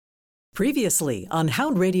Previously on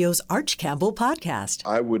Hound Radio's Arch Campbell podcast.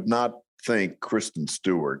 I would not think Kristen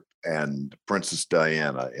Stewart and Princess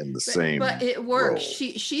Diana in the same But it works.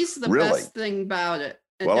 role. She's the Really? best thing about it.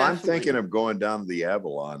 Well, I'm Definitely. thinking of going down to the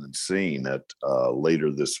Avalon and seeing it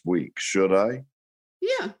later this week. Should I?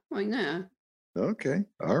 Yeah, why not? Okay.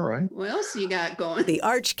 All right. What else you got going? The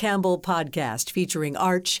Arch Campbell podcast featuring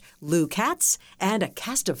Arch, Lou Katz, and a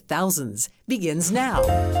cast of thousands begins now.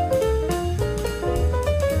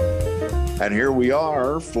 And here we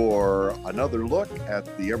are for another look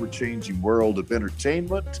at the ever-changing world of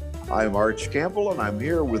entertainment. I'm Arch Campbell, and I'm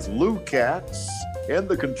here with Lou Katz in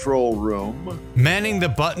the control room. Manning the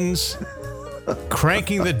buttons,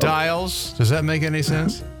 cranking the dials. Does that make any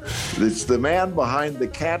sense? It's the man behind the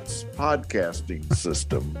Katz podcasting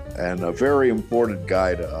system and a very important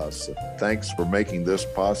guy to us. Thanks for making this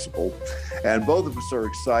possible. And both of us are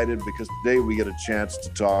excited because today we get a chance to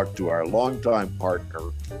talk to our longtime partner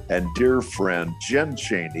and dear friend, Jen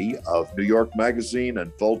Chaney of New York Magazine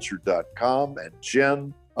and Vulture.com. And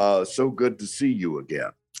Jen, so good to see you again.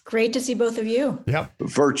 Great to see both of you. Yep.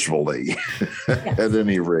 Virtually, Yes. at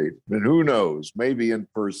any rate. And who knows, maybe in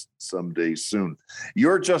person someday soon.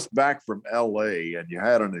 You're just back from LA and you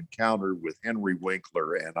had an encounter with Henry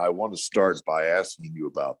Winkler, and I want to start by asking you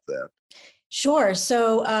about that. Sure.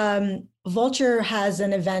 So Vulture has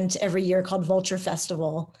an event every year called Vulture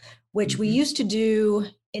Festival, which we used to do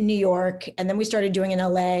in New York, and then we started doing in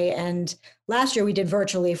LA. And last year we did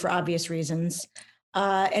virtually for obvious reasons.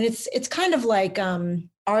 And it's kind of like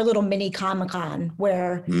our little mini Comic-Con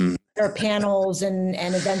where there are panels and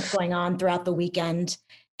events going on throughout the weekend.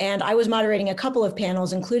 And I was moderating a couple of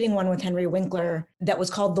panels, including one with Henry Winkler that was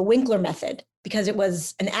called the Winkler Method, because it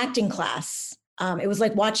was an acting class. It was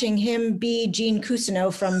like watching him be Gene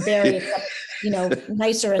Cousineau from Barry, except,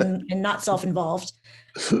 nicer and not self-involved.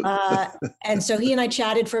 And so he and I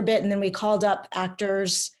chatted for a bit, and then we called up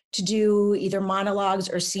actors to do either monologues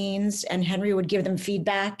or scenes, and Henry would give them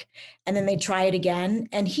feedback, and then they'd try it again.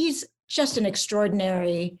 And he's just an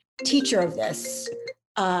extraordinary teacher of this.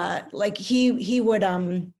 Like he would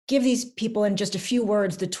give these people in just a few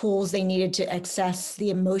words the tools they needed to access the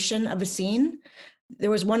emotion of a scene. There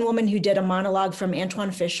was one woman who did a monologue from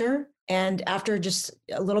Antoine Fisher, and after just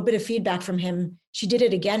a little bit of feedback from him, she did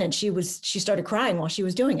it again, and she started crying while she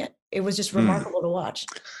was doing it. It was just remarkable to watch.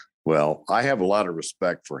 Well, I have a lot of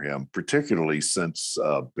respect for him, particularly since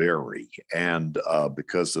Barry, and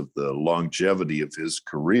because of the longevity of his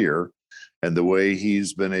career and the way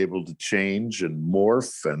he's been able to change and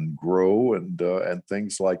morph and grow and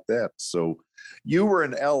things like that. So you were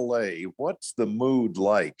in LA. What's the mood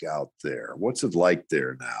like out there? What's it like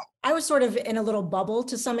there now? I was sort of in a little bubble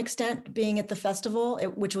to some extent being at the festival,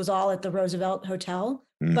 which was all at the Roosevelt Hotel.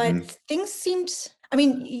 But things seemed,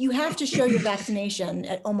 you have to show your vaccination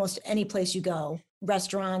at almost any place you go,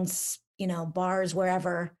 restaurants, bars,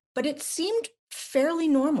 wherever. But it seemed fairly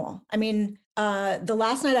normal. The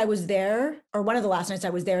last night I was there, or one of the last nights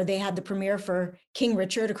I was there, they had the premiere for King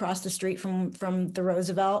Richard across the street from the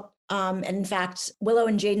Roosevelt. And in fact, Willow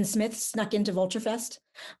and Jaden Smith snuck into Vulture Fest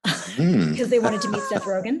because they wanted to meet Seth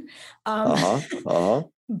Rogen.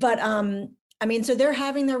 But so they're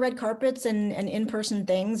having their red carpets and in-person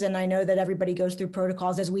things. And I know that everybody goes through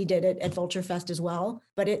protocols as we did at Vulture Fest as well.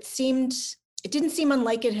 But it didn't seem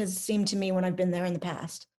unlike it has seemed to me when I've been there in the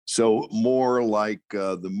past. So more like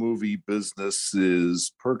the movie business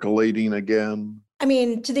is percolating again?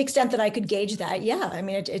 To the extent that I could gauge that, yeah.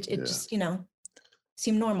 It just,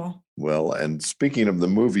 seemed normal. Well, and speaking of the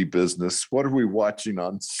movie business, what are we watching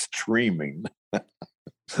on streaming?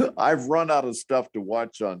 I've run out of stuff to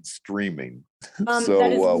watch on streaming. That is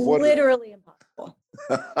literally impossible.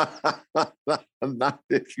 Not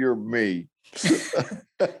if you're me.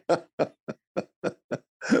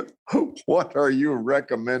 What are you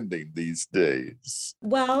recommending these days?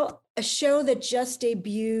 Well, a show that just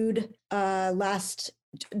debuted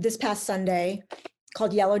this past Sunday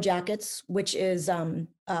called Yellow Jackets, which is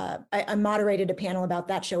I moderated a panel about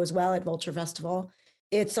that show as well at Vulture Festival.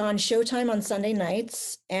 It's on Showtime on Sunday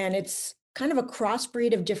nights, and it's kind of a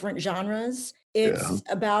crossbreed of different genres. It's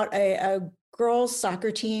about a girls'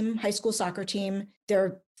 soccer team, high school soccer team.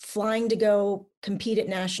 They're flying to go compete at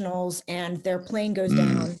nationals, and their plane goes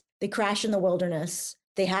down. They crash in the wilderness.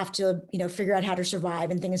 They have to, figure out how to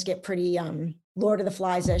survive, and things get pretty Lord of the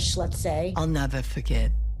Flies-ish, let's say. I'll never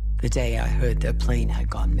forget the day I heard their plane had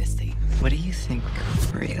gone missing. What do you think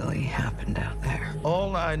really happened out there?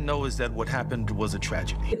 All I know is that what happened was a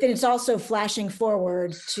tragedy. But then it's also flashing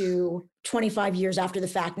forward to 25 years after the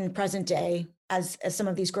fact in present day, as some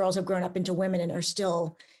of these girls have grown up into women and are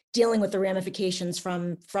still dealing with the ramifications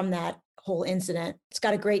from that whole incident. It's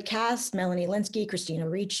got a great cast: Melanie Linsky, Christina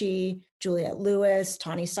Ricci, Juliette Lewis,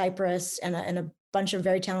 Tawny Cypress, and a bunch of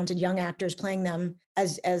very talented young actors playing them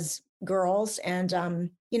as girls. And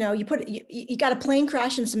you got a plane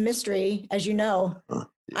crash and some mystery, as you know.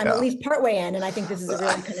 I'm at least partway in, and I think this is a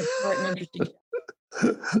really kind of smart and interesting show.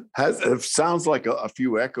 It sounds like a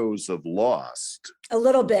few echoes of Lost. A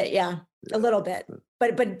little bit, yeah, a little bit.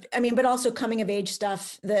 But also coming of age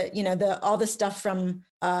stuff. All the stuff from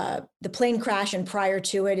the plane crash and prior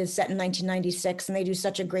to it is set in 1996, and they do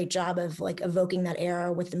such a great job of like evoking that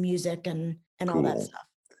era with the music and all that stuff.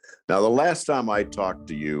 Now, the last time I talked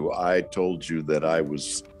to you, I told you that I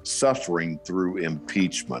was suffering through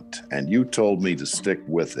impeachment, and you told me to stick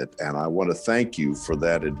with it. And I want to thank you for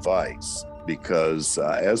that advice, because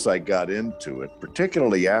as I got into it,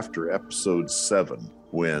 particularly after episode 7,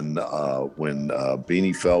 when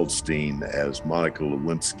Beanie Feldstein as Monica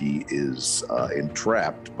Lewinsky is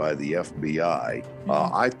entrapped by the FBI,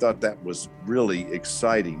 I thought that was really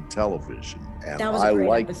exciting television. And that was a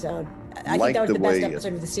great episode. I think that was the best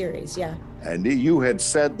episode of the series, yeah. And you had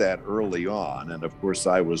said that early on, and of course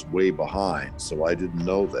I was way behind, so I didn't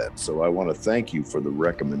know that. So I want to thank you for the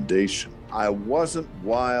recommendation. I wasn't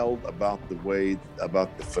wild about the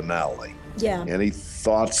finale. Yeah. Any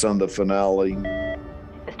thoughts on the finale?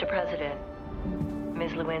 Mr. President,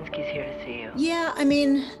 Ms. Lewinsky's here to see you. Yeah, I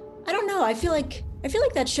mean, I don't know. I feel like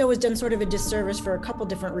that show has done sort of a disservice for a couple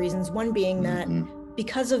different reasons. One being that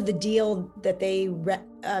because of the deal that they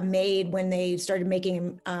made when they started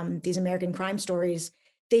making these American crime stories,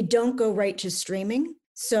 they don't go right to streaming.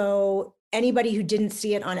 So anybody who didn't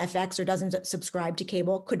see it on FX or doesn't subscribe to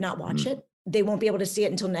cable could not watch it. They won't be able to see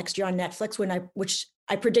it until next year on Netflix, which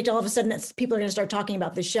I predict all of a sudden that people are going to start talking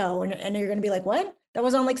about the show, and you're going to be like, what? That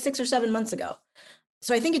was on like 6 or 7 months ago.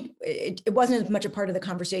 So I think it wasn't as much a part of the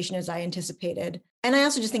conversation as I anticipated. And I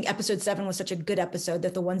also just think episode 7 was such a good episode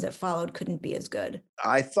that the ones that followed couldn't be as good.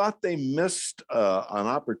 I thought they missed an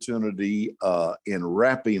opportunity in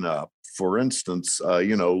wrapping up. For instance,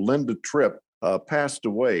 Linda Tripp passed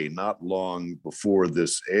away not long before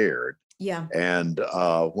this aired. Yeah. And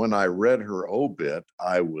when I read her obit,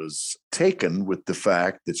 I was taken with the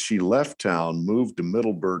fact that she left town, moved to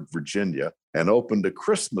Middleburg, Virginia, and opened a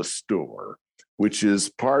Christmas store, which is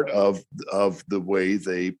part of the way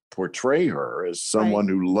they portray her as someone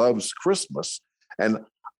who loves Christmas. And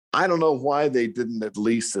I don't know why they didn't at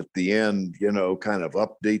least at the end, kind of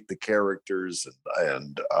update the characters.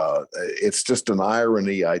 And it's just an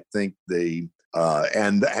irony. I think they,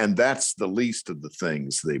 and that's the least of the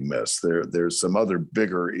things they miss. There's some other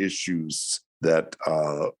bigger issues that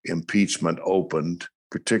impeachment opened,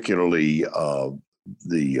 particularly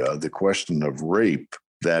the question of rape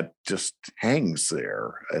that just hangs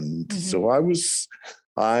there. And so I was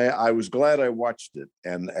glad I watched it,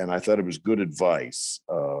 and I thought it was good advice.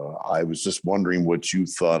 I was just wondering what you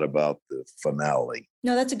thought about the finale.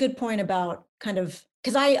 No, that's a good point about kind of,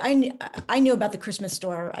 because I knew about the Christmas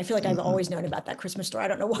store. I feel like I've always known about that Christmas store. I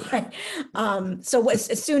don't know why. So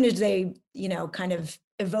as soon as they, kind of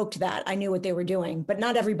evoked that, I knew what they were doing, but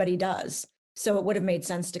not everybody does. So it would have made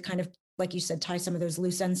sense to kind of, like you said, tie some of those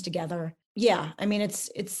loose ends together. Yeah, I mean,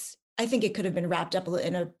 I think it could have been wrapped up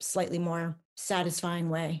in a slightly more satisfying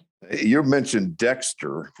way. You mentioned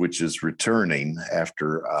Dexter, which is returning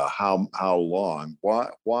after how long?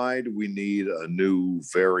 Why do we need a new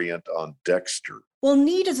variant on Dexter? Well,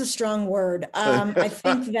 need is a strong word. I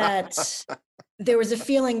think that there was a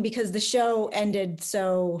feeling because the show ended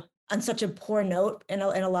on such a poor note in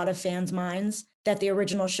a lot of fans' minds that the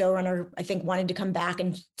original showrunner, I think, wanted to come back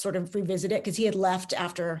and sort of revisit it because he had left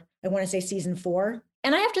after, I want to say, season 4.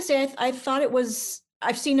 And I have to say, I thought it was,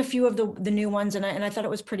 I've seen a few of the new ones, and I thought it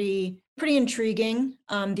was pretty intriguing.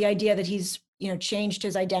 The idea that he's, changed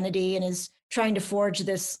his identity and is trying to forge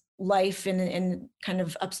this life in kind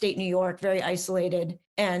of upstate New York, very isolated.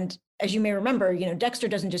 And as you may remember, Dexter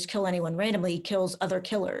doesn't just kill anyone randomly, he kills other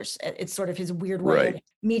killers. It's sort of his weird way of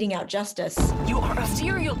meting out justice. You are a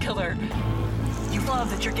serial killer. You love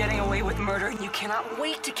that you're getting away with murder and you cannot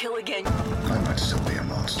wait to kill again. I might still be a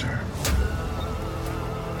monster,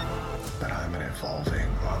 but I'm an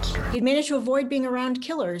evolving monster. He'd managed to avoid being around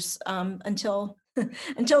killers until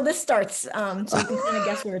this starts, so you can kind of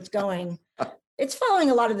guess where it's going. It's following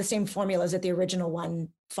a lot of the same formulas that the original one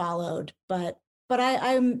followed, but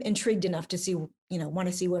I'm intrigued enough to see, want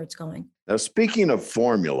to see where it's going. Now, speaking of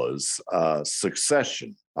formulas,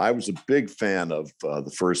 Succession. I was a big fan of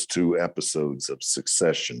the first 2 episodes of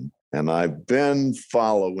Succession, and I've been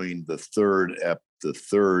following the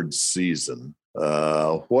third season.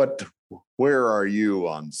 Where are you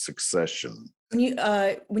on Succession?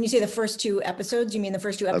 When you say the first two episodes, you mean the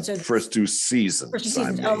first two episodes? First two seasons. First two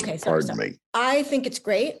seasons. I mean. Okay, sorry. Pardon me. I think it's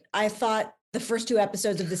great. I thought the first two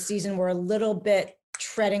episodes of the season were a little bit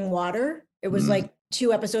treading water. It was like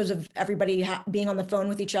two episodes of everybody being on the phone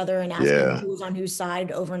with each other and asking who was on whose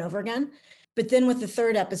side over and over again. But then with the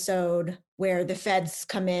third episode where the feds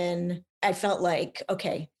come in, I felt like,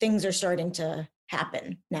 okay, things are starting to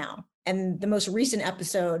happen now. And the most recent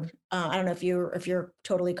episode, I don't know if you're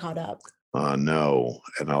totally caught up. No,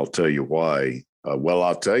 and I'll tell you why.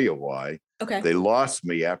 I'll tell you why. Okay. They lost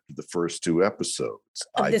me after the first two episodes.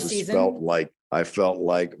 Of this season? I felt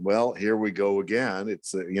like, well, here we go again.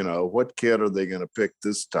 It's, what kid are they going to pick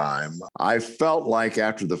this time? I felt like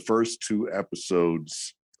after the first two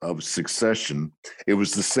episodes of Succession, it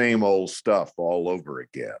was the same old stuff all over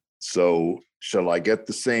again. So shall I get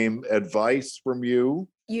the same advice from you?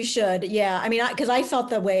 You should. Yeah. I mean, because I felt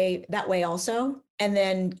that way also, and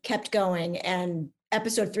then kept going. And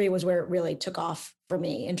episode 3 was where it really took off for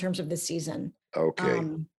me in terms of this season. Okay.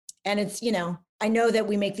 And it's, I know that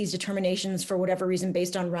we make these determinations for whatever reason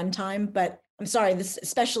based on runtime, but I'm sorry,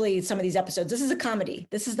 especially some of these episodes, this is a comedy.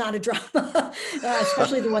 This is not a drama,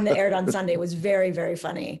 especially the one that aired on Sunday was very, very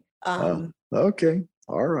funny. Okay.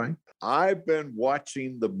 All right. I've been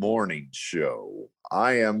watching the morning show.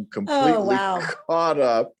 I am completely caught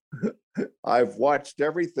up. I've watched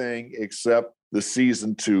everything except the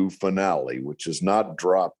season 2 finale, which is not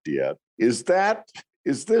dropped yet. Is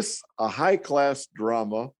this a high-class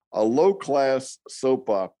drama, a low-class soap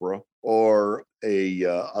opera, or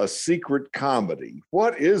a secret comedy?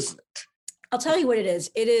 What is it? I'll tell you what it is.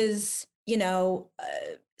 It is,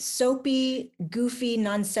 soapy, goofy,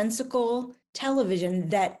 nonsensical television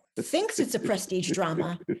that thinks it's a prestige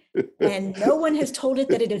drama, and no one has told it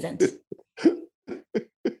that it isn't.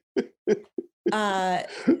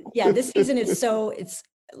 This season is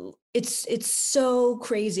it's so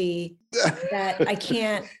crazy that I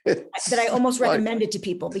can't, that I almost recommend it to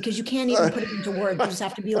people, because you can't even put it into words. You just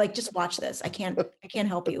have to be like, just watch this. I can't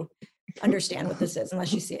help you understand what this is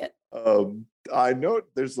unless you see it. I know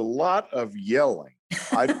there's a lot of yelling.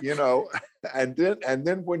 And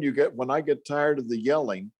then when I get tired of the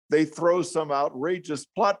yelling, they throw some outrageous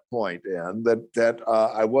plot point in that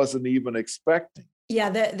I wasn't even expecting. Yeah,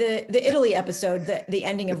 the Italy episode, the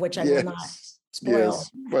ending of which I will not spoil. Yes,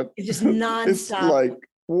 but it's just nonstop. It's like,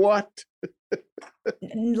 what?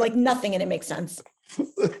 Like nothing in it makes sense.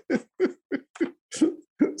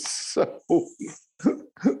 So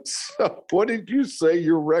what did you say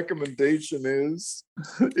your recommendation is?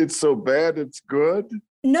 It's so bad it's good?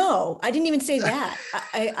 No, I didn't even say that.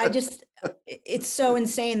 I just, it's so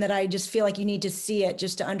insane that I just feel like you need to see it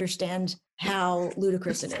just to understand how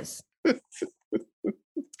ludicrous it is.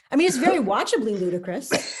 I mean, it's very watchably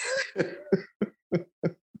ludicrous.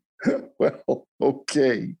 Well,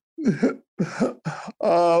 okay.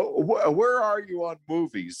 Where are you on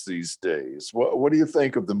movies these days? What do you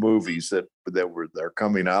think of the movies that are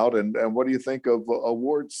coming out, and what do you think of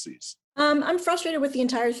awards season? I'm frustrated with the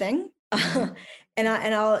entire thing, and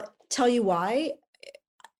I'll tell you why.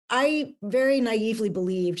 I very naively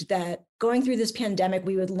believed that going through this pandemic,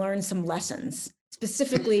 we would learn some lessons,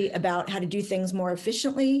 specifically about how to do things more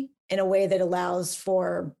efficiently in a way that allows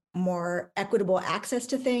for more equitable access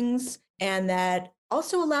to things, and that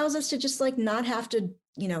also allows us to just not have to,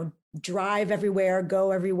 drive everywhere,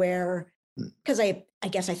 go everywhere. Because I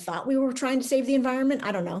guess I thought we were trying to save the environment.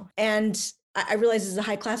 I don't know. And I realize this is a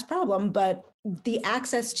high class problem, but the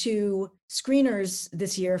access to screeners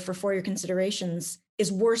this year for four-year considerations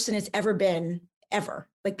is worse than it's ever been, ever.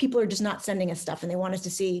 Like, people are just not sending us stuff, and they want us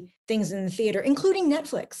to see things in the theater, including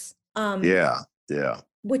Netflix. Yeah.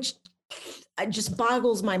 Which just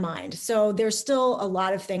boggles my mind. So there's still a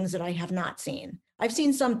lot of things that I have not seen. I've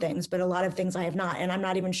seen some things, but a lot of things I have not, and I'm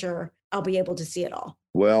not even sure I'll be able to see it all.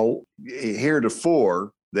 Well,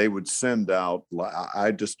 heretofore, they would send out,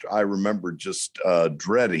 I remember just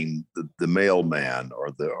dreading the mailman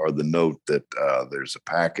or the note that there's a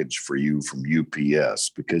package for you from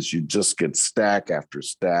UPS, because you just get stack after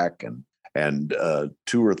stack and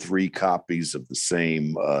 2 or 3 copies of the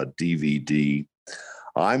same DVD.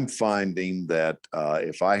 I'm finding that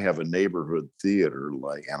if I have a neighborhood theater,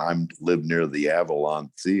 and I live near the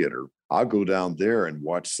Avalon Theater, I'll go down there and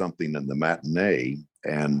watch something in the matinee,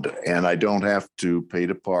 and I don't have to pay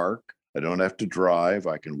to park. I don't have to drive.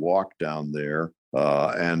 I can walk down there,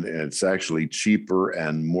 and it's actually cheaper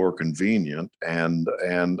and more convenient. And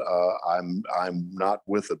I'm not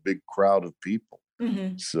with a big crowd of people.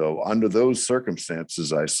 Mm-hmm. So under those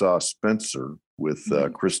circumstances, I saw Spencer with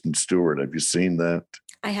Kristen Stewart. Have you seen that?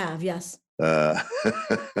 I have, yes. Uh,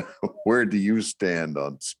 where do you stand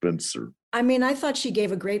on Spencer? I mean, I thought she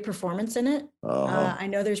gave a great performance in it. Uh-huh. I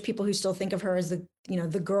know there's people who still think of her as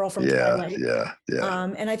the girl from Yeah, Twilight.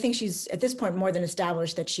 yeah. And I think she's at this point more than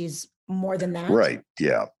established that she's more than that. Right,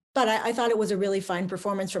 yeah. But I thought it was a really fine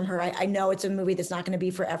performance from her. I know it's a movie that's not going to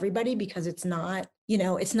be for everybody because it's not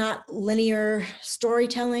linear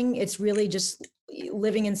storytelling. It's really just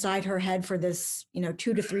living inside her head for this, 2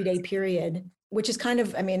 to 3 day period, which is kind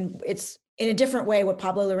of, I mean, it's in a different way what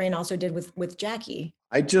Pablo Larraín also did with Jackie.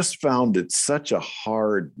 I just found it such a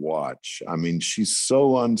hard watch. I mean, she's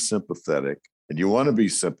so unsympathetic, and you want to be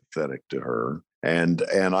sympathetic to her. And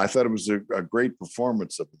I thought it was a great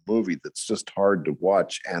performance of a movie that's just hard to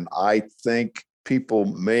watch. And I think people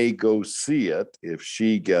may go see it if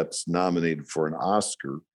she gets nominated for an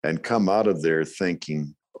Oscar and come out of there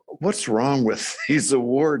thinking, what's wrong with these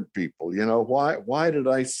award people? Why did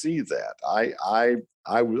I see that? I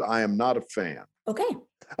am not a fan. Okay.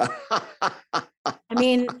 I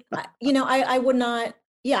mean, I would not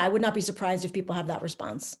be surprised if people have that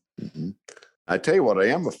response. Mm-hmm. I tell you what I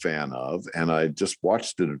am a fan of, and I just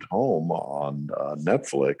watched it at home on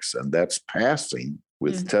Netflix, and that's Passing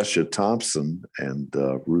with Tessa Thompson and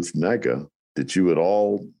Ruth Negga. Did you at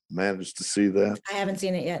all manage to see that? I haven't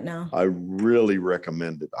seen it yet, no. I really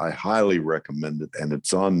recommend it. I highly recommend it, and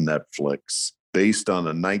it's on Netflix, based on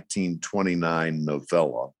a 1929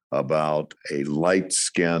 novella about a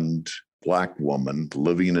light-skinned Black woman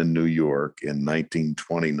living in New York in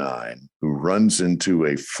 1929 who runs into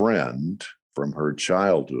a friend from her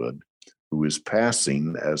childhood who is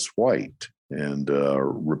passing as white. And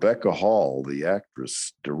Rebecca Hall, the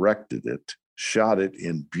actress, directed it, shot it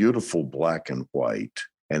in beautiful black and white.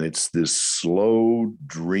 And it's this slow,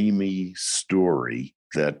 dreamy story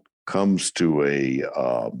that comes to a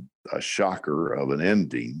shocker of an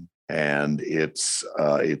ending. And it's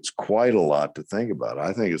quite a lot to think about.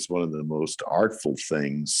 I think it's one of the most artful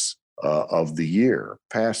things of the year,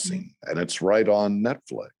 Passing, and it's right on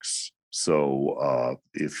Netflix. So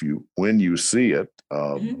when you see it,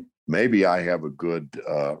 maybe I have a good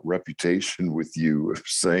reputation with you of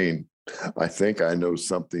saying, I think I know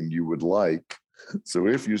something you would like. So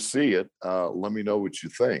if you see it, let me know what you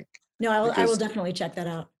think. No, I will definitely check that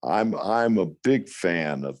out. I'm a big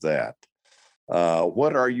fan of that.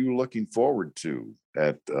 What are you looking forward to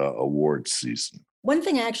at awards season? One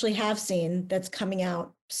thing I actually have seen that's coming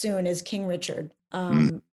out soon is King Richard,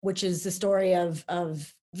 which is the story of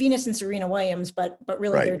Venus and Serena Williams, but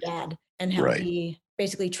really their dad, and how he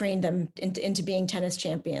basically trained them into being tennis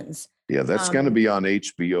champions. Yeah, that's going to be on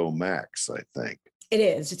HBO Max, I think. It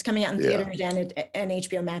is. It's coming out in theaters and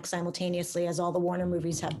HBO Max simultaneously, as all the Warner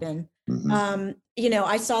movies have been.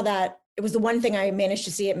 I saw that. It was the one thing I managed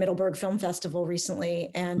to see at Middleburg Film Festival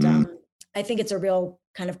recently. And I think it's a real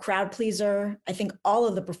kind of crowd pleaser. I think all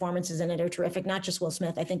of the performances in it are terrific, not just Will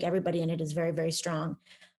Smith. I think everybody in it is very, very strong.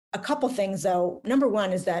 A couple things, though. Number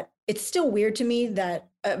one is that it's still weird to me that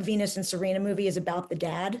a Venus and Serena movie is about the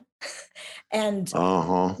dad. And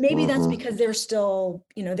maybe that's because they're still,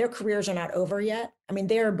 their careers are not over yet. I mean,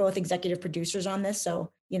 they're both executive producers on this.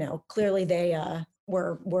 So, clearly they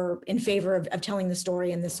were in favor of telling the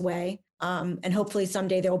story in this way. And hopefully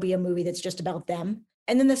someday there will be a movie that's just about them.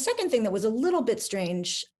 And then the second thing that was a little bit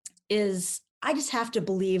strange is I just have to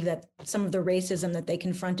believe that some of the racism that they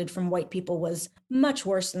confronted from white people was much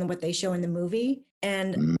worse than what they show in the movie.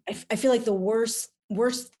 And I feel like the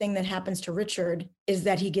worst thing that happens to Richard is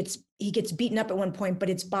that he gets beaten up at one point, but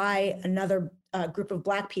it's by another group of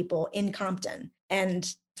Black people in Compton.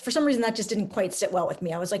 And for some reason, that just didn't quite sit well with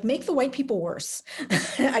me. I was like, make the white people worse,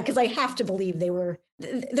 because I have to believe they're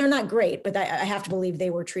not great, but I have to believe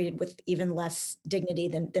they were treated with even less dignity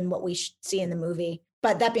than what we see in the movie.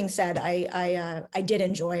 But that being said, I did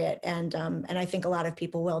enjoy it, and I think a lot of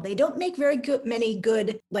people will. They don't make many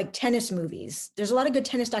good like tennis movies. There's a lot of good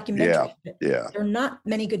tennis documentaries. Yeah. There are not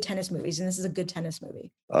many good tennis movies, and this is a good tennis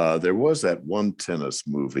movie. There was that one tennis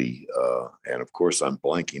movie, and of course I'm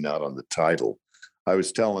blanking out on the title. I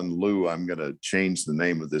was telling Lou I'm going to change the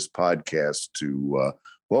name of this podcast to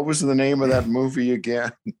what was the name of that movie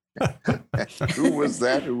again? Who was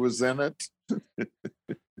that? Who was in it?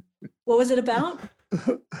 What was it about?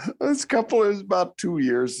 It was about 2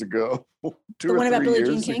 years ago. The one about Billie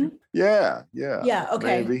Jean King? Yeah. Yeah,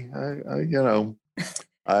 okay. Maybe. I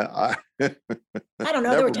I don't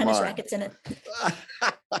know. There were tennis rackets in it.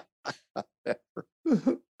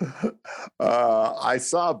 I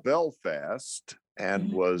saw Belfast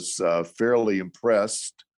and was fairly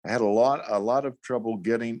impressed. I had a lot of trouble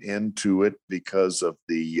getting into it because of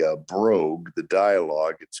the brogue, the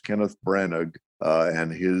dialogue. It's Kenneth Branagh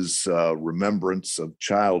and his remembrance of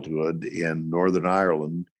childhood in Northern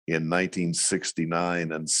Ireland in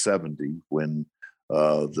 1969 and 70 when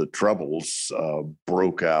the Troubles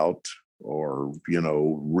broke out, or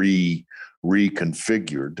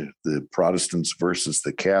reconfigured, the Protestants versus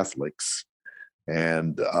the Catholics.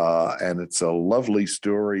 And it's a lovely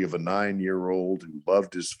story of a 9-year-old who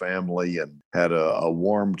loved his family and had a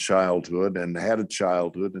warm childhood, and had a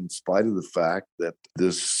childhood in spite of the fact that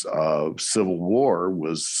this civil war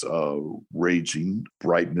was raging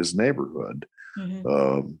right in his neighborhood.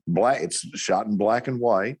 It's shot in black and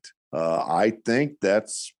white. I think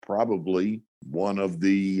that's probably one of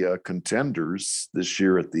the contenders this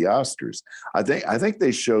year at the Oscars. I think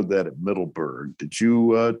they showed that at Middleburg. Did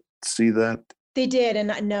you see that? They did,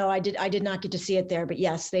 and no, I did not get to see it there, but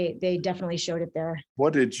yes, they definitely showed it there.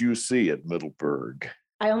 What did you see at Middleburg?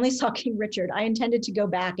 I only saw King Richard. I intended to go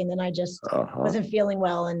back, and then I just wasn't feeling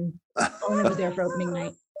well, and only was there for opening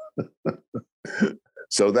night.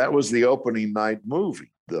 So that was the opening night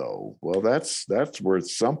movie, though. Well, that's worth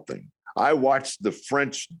something. I watched The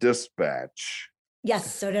French Dispatch.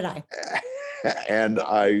 Yes, so did I. And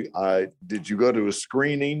I did you go to a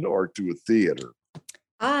screening or to a theater?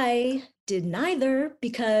 I did neither,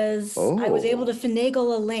 because I was able to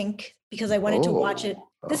finagle a link because I wanted to watch it.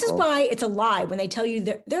 This is why it's a lie when they tell you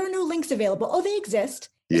there are no links available. Oh, they exist.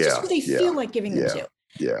 It's just who they feel like giving them to.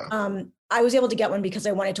 Yeah. I was able to get one because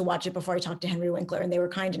I wanted to watch it before I talked to Henry Winkler, and they were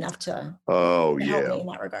kind enough to help me in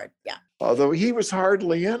that regard. Yeah. Although he was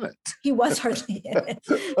hardly in it. He was hardly in it.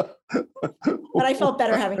 But I felt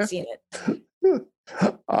better having seen it.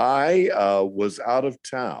 I was out of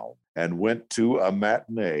town and went to a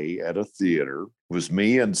matinee at a theater. It was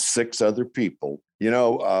me and 6 other people.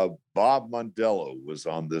 Bob Mondello was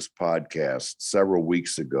on this podcast several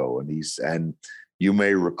weeks ago, and you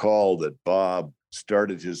may recall that Bob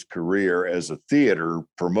started his career as a theater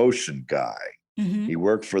promotion guy. He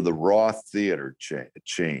worked for the Roth Theater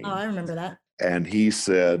chain. Oh, I remember that. And he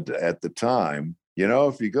said at the time,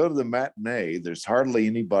 if you go to the matinee, there's hardly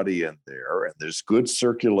anybody in there, and there's good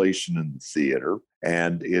circulation in the theater,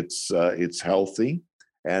 and it's healthy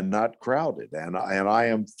and not crowded. And I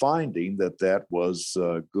am finding that was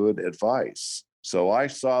good advice. So I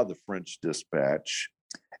saw The French Dispatch,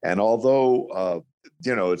 and although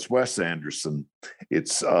it's Wes Anderson,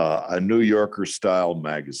 it's a New Yorker style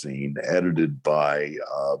magazine edited by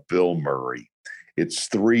Bill Murray. It's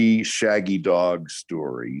 3 shaggy dog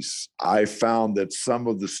stories. I found that some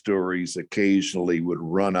of the stories occasionally would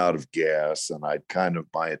run out of gas, and my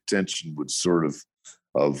attention would sort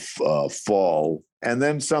of fall. And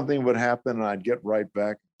then something would happen, and I'd get right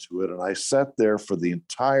back into it. And I sat there for the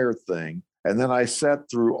entire thing. And then I sat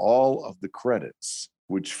through all of the credits,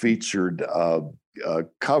 which featured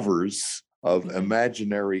covers of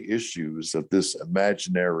imaginary issues of this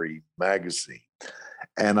imaginary magazine.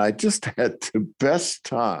 And I just had the best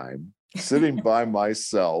time sitting by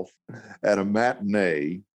myself at a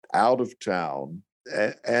matinee out of town.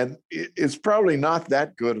 And it's probably not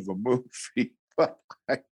that good of a movie, but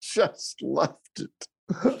I just loved it.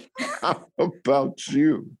 How about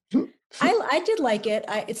you? I did like it.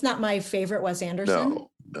 It's not my favorite Wes Anderson.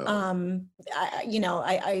 No.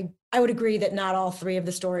 I would agree that not all 3 of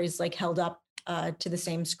the stories held up to the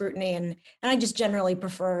same scrutiny, and I just generally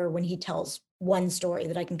prefer when he tells one story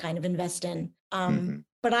that I can kind of invest in.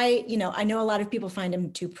 But I know a lot of people find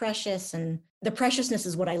him too precious, and the preciousness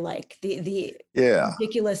is what I like. The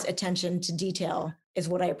ridiculous attention to detail is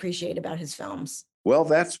what I appreciate about his films. Well,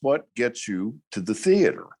 that's what gets you to the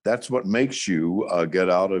theater. That's what makes you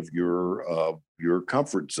get out of your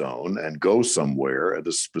comfort zone and go somewhere at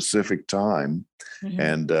a specific time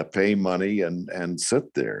and pay money and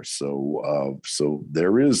sit there. So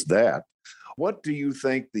there is that. What do you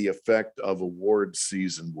think the effect of award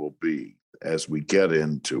season will be as we get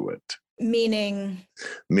into it? Meaning,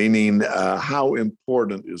 how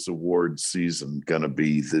important is award season going to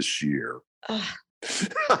be this year?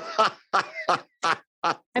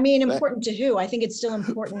 Important to who? I think it's still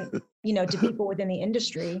important, to people within the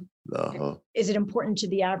industry. Is it important to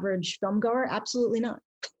the average film goer? Absolutely not.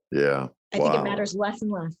 Yeah. I think it matters less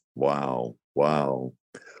and less. Wow. Well,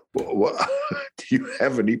 do you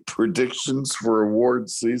have any predictions for award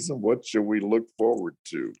season? What should we look forward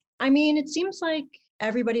to? It seems like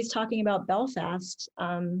everybody's talking about Belfast,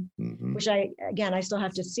 which I still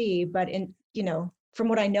have to see, but from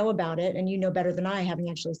what I know about it, and better than I, having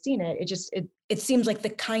actually seen it, it seems like the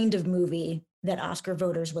kind of movie that Oscar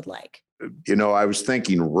voters would like. I was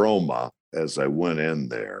thinking Roma as I went in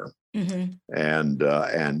there, and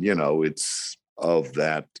it's of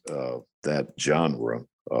that genre.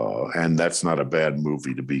 And that's not a bad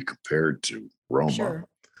movie to be compared to Roma. Sure.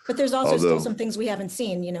 But there's also still some things we haven't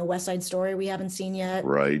seen. West Side Story we haven't seen yet.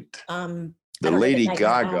 Right. The Lady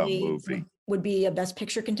Gaga movie would be a Best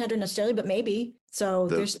Picture contender necessarily, but maybe. So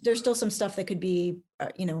there's still some stuff that could be,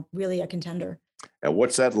 really a contender. And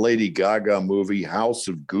what's that Lady Gaga movie, House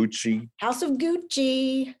of Gucci? House of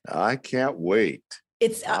Gucci. I can't wait.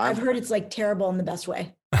 I've heard it's like terrible in the best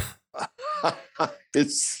way.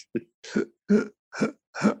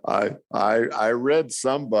 I read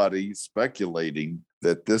somebody speculating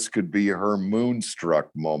that this could be her moonstruck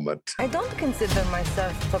moment. I don't consider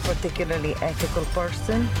myself a particularly ethical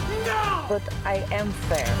person. No! But I am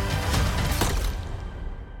fair.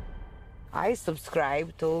 I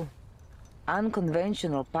subscribe to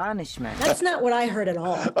unconventional punishment. That's not what I heard at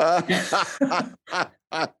all.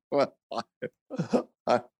 Well,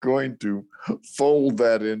 I'm going to fold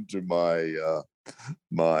that into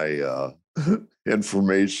my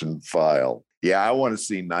information file. Yeah, I want to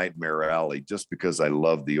see Nightmare Alley just because I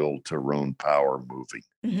love the old Tyrone Power movie.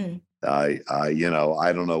 Mm-hmm. I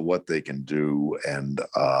don't know what they can do, and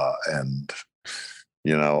I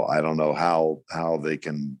don't know how they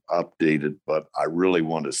can update it, but I really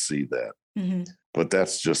want to see that. Mm-hmm. But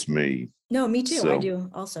that's just me. No, me too. So, I do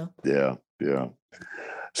also. Yeah.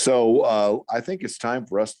 So I think it's time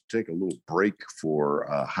for us to take a little break for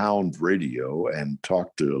Hound Radio and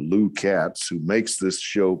talk to Lou Katz, who makes this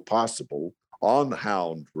show possible on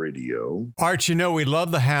Hound Radio. Arch, we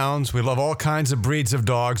love the hounds. We love all kinds of breeds of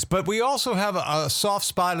dogs, but we also have a soft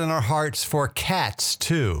spot in our hearts for cats,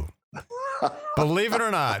 too. Believe it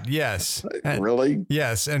or not, yes. Really?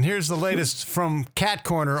 Yes, and here's the latest from Cat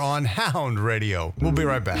Corner on Hound Radio. We'll be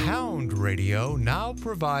right back. Hound Radio now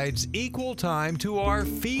provides equal time to our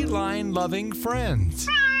feline-loving friends.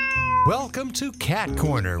 Welcome to Cat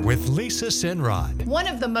Corner with Lisa Sinrod. One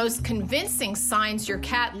of the most convincing signs your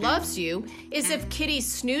cat loves you is if Kitty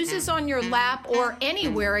snoozes on your lap or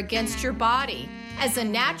anywhere against your body. As a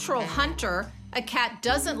natural hunter, a cat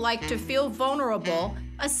doesn't like to feel vulnerable,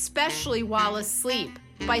 especially while asleep.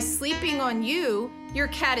 By sleeping on you, your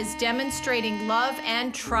cat is demonstrating love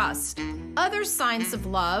and trust. Other signs of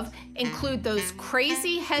love include those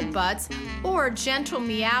crazy headbutts or gentle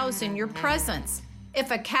meows in your presence.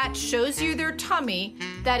 If a cat shows you their tummy,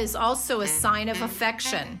 that is also a sign of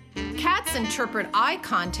affection. Cats interpret eye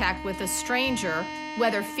contact with a stranger,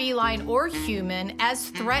 whether feline or human, as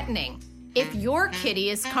threatening. If your kitty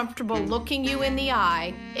is comfortable looking you in the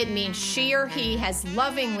eye, it means she or he has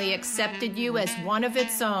lovingly accepted you as one of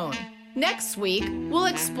its own. Next week, we'll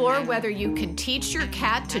explore whether you can teach your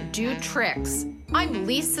cat to do tricks. I'm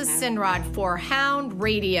Lisa Sinrod for Hound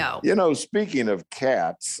Radio. Speaking of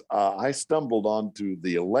cats, I stumbled onto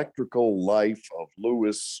The Electrical Life of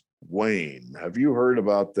Louis Wayne. Have you heard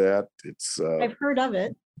about that? I've heard of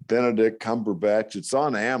it. Benedict Cumberbatch. It's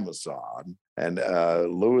on Amazon. And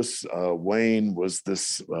Louis Wayne was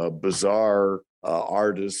this bizarre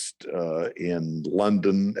artist in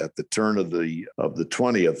London at the turn of the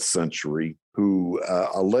 20th century who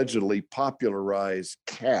allegedly popularized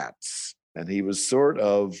cats. And he was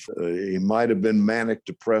he might have been manic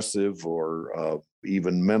depressive or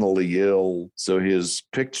even mentally ill. So his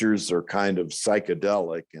pictures are kind of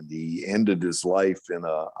psychedelic, and he ended his life in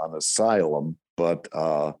an asylum. But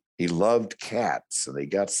he loved cats, and he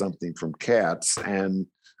got something from cats, and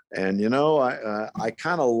I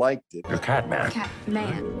kind of liked it. You're cat man. Cat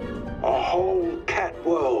man. A whole cat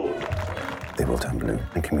world. They will turn blue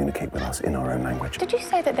and communicate with us in our own language. Did you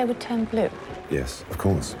say that they would turn blue? Yes, of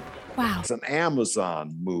course. Wow. It's an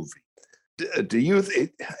Amazon movie. Do you?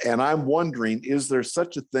 And I'm wondering, is there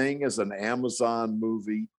such a thing as an Amazon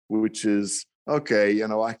movie, which is okay?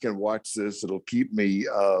 I can watch this; it'll keep me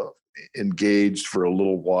engaged for a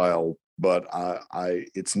little while, but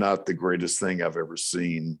it's not the greatest thing I've ever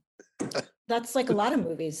seen. That's like a lot of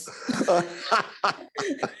movies.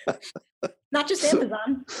 Not just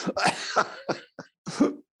Amazon.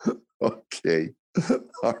 Okay.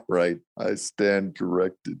 All right. I stand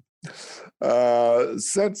corrected.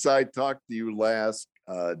 Since I talked to you last,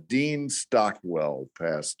 Dean Stockwell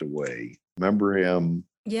passed away. Remember him?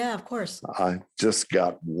 Yeah, of course. I just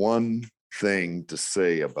got one thing to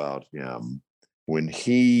say about him. When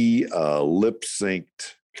he lip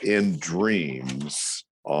synced in Dreams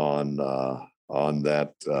on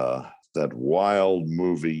that wild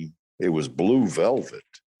movie, it was Blue Velvet.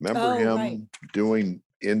 Remember him right. doing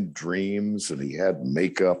In Dreams, and he had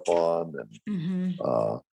makeup on, and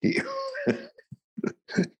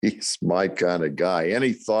he's my kind of guy.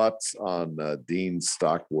 Any thoughts on Dean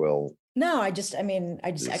Stockwell No, I just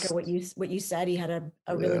echo what you said. He had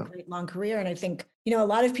a really great long career. And I think, a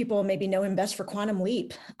lot of people maybe know him best for Quantum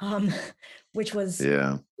Leap, which was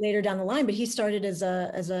later down the line, but he started as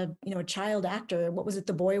a child actor. What was it?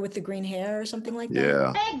 The Boy with the Green Hair or something like that?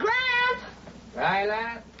 Yeah. Hey, Gramp! Right,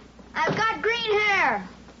 lad? I've got green hair.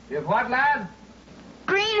 You have what, lad?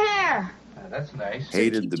 Green hair. That's nice.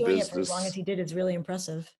 Hated the doing business. it for as long as he did is really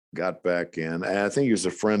impressive. Got back in. And I think he was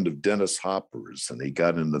a friend of Dennis Hopper's, and he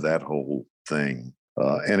got into that whole thing.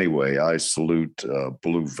 Anyway, I salute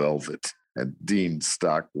Blue Velvet and Dean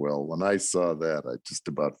Stockwell. When I saw that, I just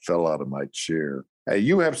about fell out of my chair. Hey,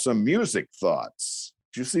 you have some music thoughts.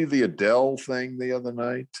 Did you see the Adele thing the other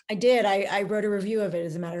night? I did. I wrote a review of it,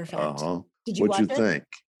 as a matter of fact. Did you What'd watch you it? think?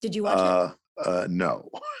 Did you watch it? No.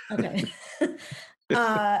 Okay.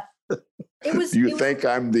 Do you think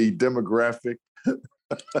I'm the demographic?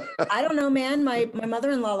 I don't know, man. My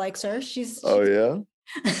mother-in-law likes her. She's Oh yeah.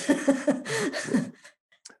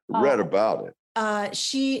 Read about it.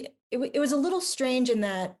 It was a little strange in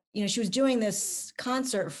that, she was doing this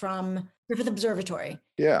concert from Griffith Observatory.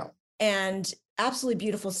 Yeah. And absolutely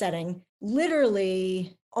beautiful setting.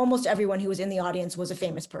 Literally almost everyone who was in the audience was a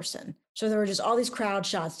famous person. So there were just all these crowd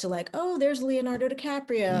shots to like, oh, there's Leonardo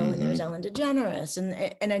DiCaprio and there's Ellen DeGeneres. And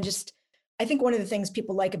I think one of the things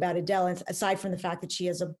people like about Adele, aside from the fact that she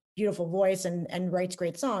has a beautiful voice and writes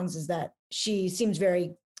great songs, is that she seems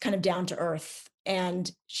very kind of down to earth. And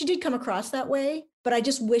she did come across that way, but I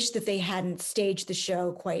just wish that they hadn't staged the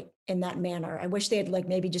show quite in that manner. I wish they had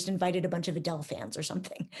maybe just invited a bunch of Adele fans or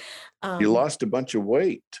something. You lost a bunch of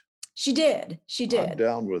weight. She did. I'm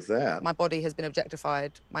down with that. My body has been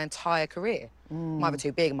objectified my entire career. I'm either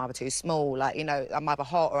too big, I'm either too small, I'm either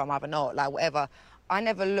hot or I'm either not, whatever. I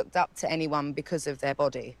never looked up to anyone because of their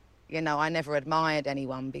body. I never admired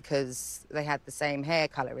anyone because they had the same hair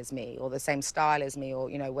color as me or the same style as me or,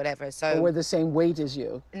 whatever. So or were the same weight as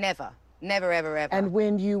you? Never, ever. And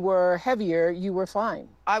when you were heavier, you were fine.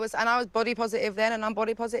 I was body positive then and I'm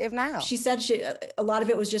body positive now. She said a lot of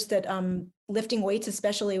it was just that lifting weights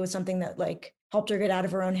especially was something that helped her get out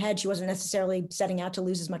of her own head. She wasn't necessarily setting out to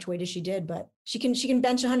lose as much weight as she did, but she can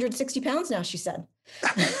bench 160 pounds now, she said.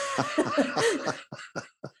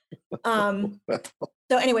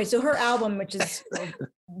 So anyway, so her album, which is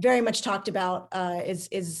very much talked about,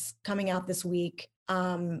 is coming out this week.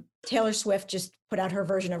 Taylor Swift just put out her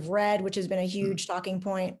version of Red, which has been a huge talking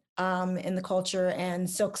point in the culture, and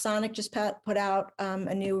Silk Sonic just put out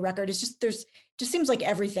a new record. It's just seems like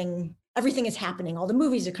everything is happening. All the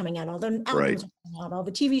movies are coming out, all the albums are coming out, all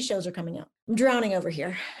the TV shows are coming out. I'm drowning over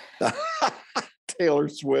here. Taylor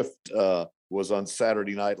Swift was on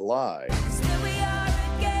Saturday Night Live.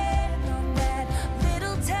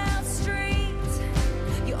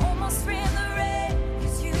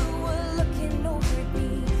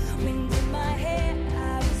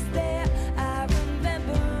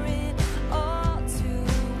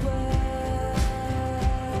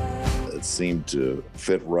 Seem to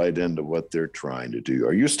fit right into what they're trying to do.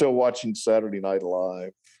 Are you still watching Saturday Night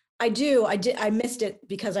Live? I do. I missed it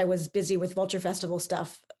because I was busy with Vulture Festival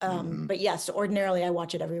stuff. But yes, ordinarily I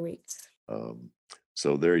watch it every week.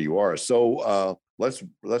 So there you are. So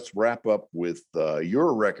let's wrap up with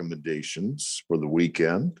your recommendations for the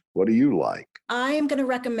weekend. What do you like? I am going to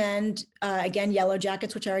recommend, again, Yellow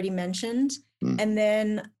Jackets, which I already mentioned. And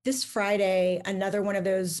then this Friday, another one of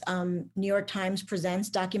those New York Times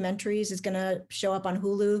Presents documentaries is going to show up on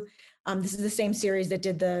Hulu. This is the same series that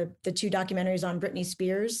did the two documentaries on Britney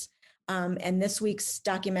Spears. And this week's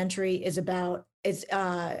documentary is about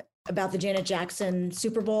the Janet Jackson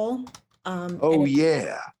Super Bowl.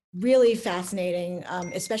 Really fascinating,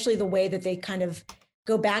 especially the way that they kind of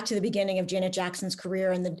go back to the beginning of Janet Jackson's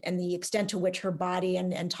career and the extent to which her body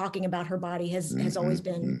and talking about her body has always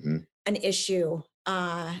been an issue.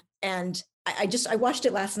 And I watched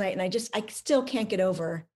it last night and I still can't get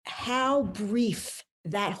over how brief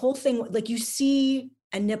that whole thing, you see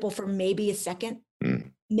a nipple for maybe a second,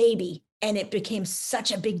 maybe, and it became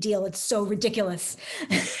such a big deal. It's so ridiculous.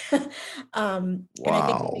 And I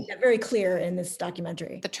think they make that very clear in this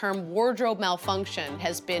documentary. The term wardrobe malfunction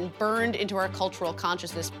has been burned into our cultural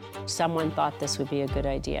consciousness. Someone thought this would be a good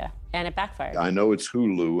idea, and it backfired. I know it's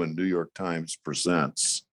Hulu and New York Times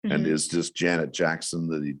Presents. And is this Janet Jackson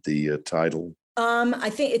the title? I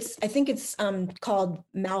think it's called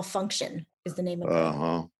Malfunction is the name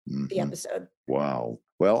of the episode. Wow.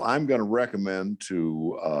 Well, I'm going to recommend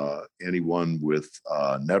to anyone with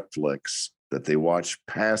Netflix that they watch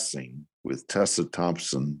Passing with Tessa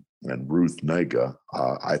Thompson and Ruth Negga.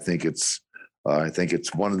 I think it's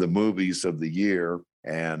one of the movies of the year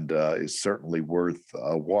and is certainly worth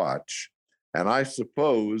a watch. And I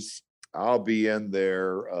suppose I'll be in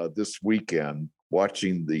there this weekend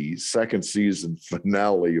watching the second season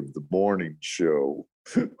finale of the morning show,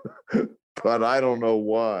 but I don't know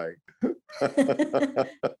why.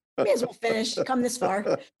 May as well finish. Come this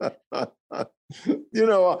far. You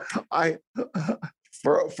know,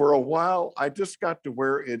 for a while, I just got to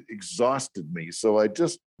where it exhausted me. So I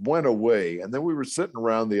just went away. And then we were sitting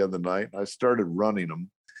around the other night and I started running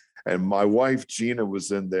them. And my wife, Gina,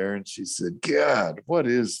 was in there and she said, God, what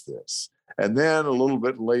is this? And then a little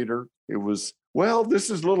bit later, it was, well,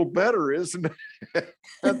 this is a little better, isn't it?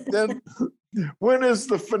 And then when is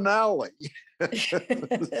the finale?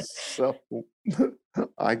 So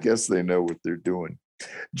I guess they know what they're doing.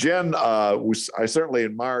 Jen, I certainly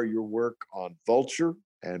admire your work on Vulture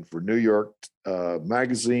and for New York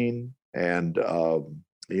Magazine. And,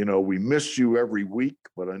 you know, we miss you every week,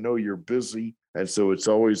 but I know you're busy. And so it's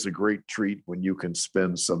always a great treat when you can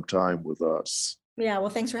spend some time with us. Yeah, well,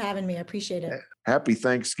 thanks for having me. I appreciate it. Happy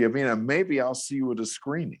Thanksgiving. And maybe I'll see you at a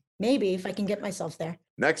screening. Maybe if I can get myself there.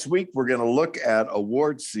 Next week, we're going to look at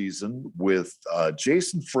award season with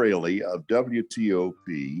Jason Fraley of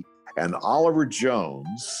WTOP and Oliver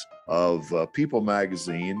Jones of People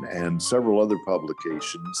Magazine and several other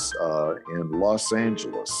publications in Los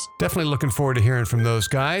Angeles. Definitely looking forward to hearing from those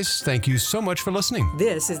guys. Thank you so much for listening.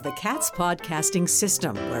 This is the Cats Podcasting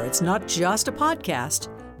System, where it's not just a podcast,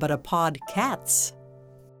 but a podcats.